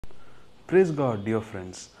Praise God, dear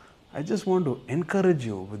friends. I just want to encourage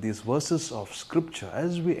you with these verses of scripture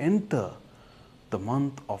as we enter the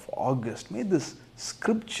month of August. May this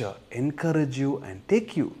scripture encourage you and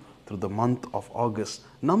take you through the month of August.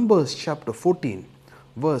 Numbers chapter 14,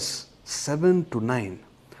 verse 7 to 9.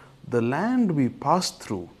 The land we pass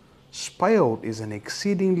through, spy out, is an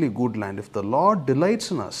exceedingly good land. If the Lord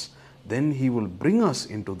delights in us, then he will bring us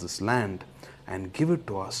into this land and give it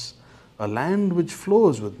to us, a land which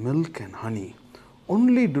flows with milk and honey.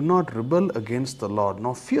 Only do not rebel against the Lord,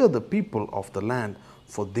 nor fear the people of the land,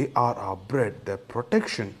 for they are our bread. Their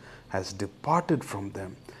protection has departed from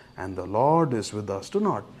them, and the Lord is with us. Do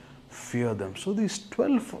not fear them. So these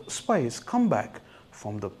 12 spies come back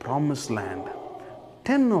from the promised land.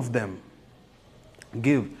 10 of them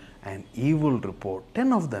give an evil report.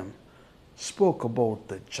 10 of them spoke about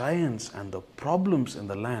the giants and the problems in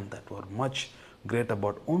the land that were much greater.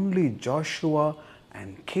 But only Joshua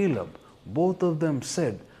and Caleb, both of them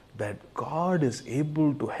said that God is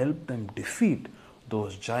able to help them defeat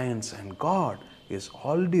those giants, and God is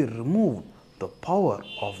already removed the power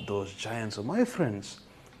of those giants. So my friends,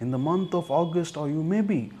 in the month of August, or you may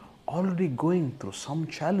be already going through some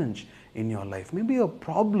challenge in your life, maybe a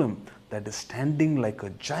problem that is standing like a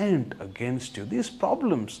giant against you. These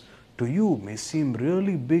problems to you may seem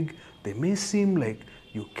really big. They may seem like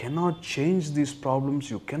you cannot change these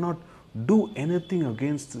problems. You cannot do anything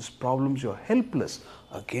against these problems. You are helpless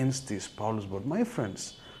against these problems. But my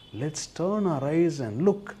friends, let's turn our eyes and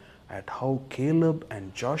look at how Caleb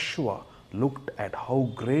and Joshua looked at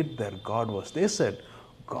how great their God was. They said,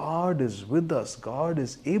 God is with us. God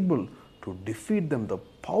is able to defeat them. The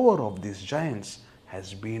power of these giants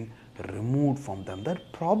has been removed from them.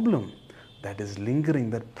 That problem that is lingering,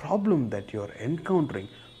 that problem that you are encountering,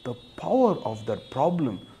 the power of that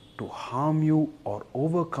problem to harm you or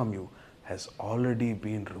overcome you has already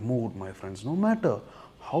been removed, my friends. No matter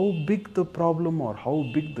how big the problem or how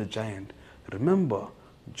big the giant, remember,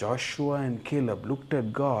 Joshua and Caleb looked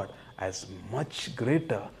at God as much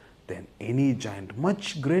greater than any giant,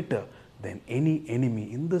 much greater than any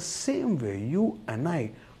enemy. In the same way, you and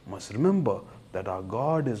I must remember that our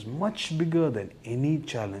God is much bigger than any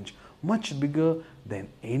challenge, much bigger than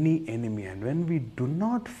any enemy. And when we do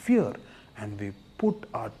not fear and we put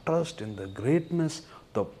our trust in the greatness,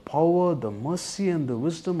 the power, the mercy, and the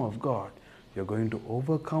wisdom of God, you're going to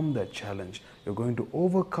overcome that challenge. You're going to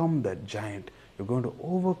overcome that giant. You're going to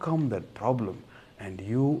overcome that problem. And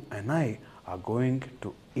you and I are going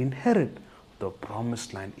to inherit the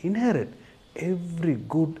promised land, inherit every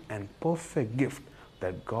good and perfect gift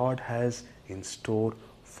that God has in store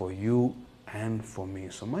for you and for me.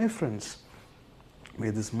 So my friends, may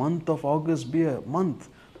this month of August be a month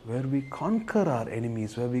where we conquer our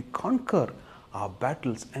enemies, where we conquer our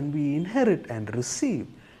battles, and we inherit and receive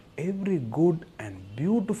every good and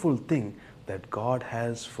beautiful thing that God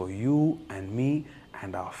has for you and me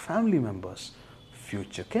and our family members'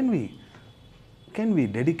 future. Can we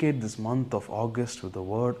dedicate this month of August with a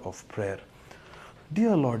word of prayer?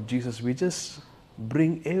 Dear Lord Jesus, we just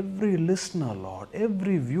bring every listener, Lord,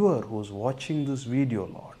 every viewer who's watching this video,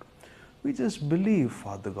 Lord. We just believe,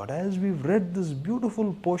 Father God, as we've read this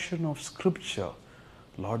beautiful portion of Scripture,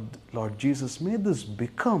 Lord Jesus, may this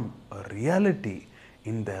become a reality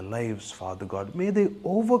in their lives, Father God. May they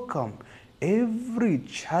overcome every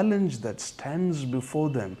challenge that stands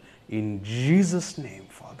before them in Jesus' name,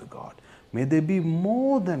 Father God. May they be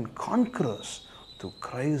more than conquerors through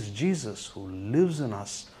Christ Jesus who lives in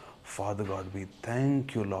us. Father God, we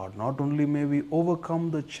thank you, Lord. Not only may we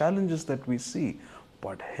overcome the challenges that we see,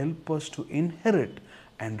 but help us to inherit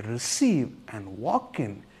and receive and walk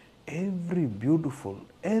in every beautiful,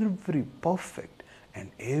 every perfect, and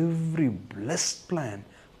every blessed plan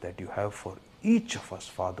that you have for each of us,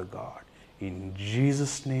 Father God. In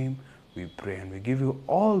Jesus' name we pray and we give you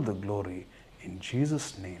all the glory. In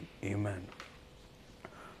Jesus' name, amen.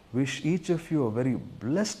 Wish each of you a very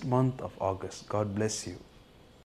blessed month of August. God bless you.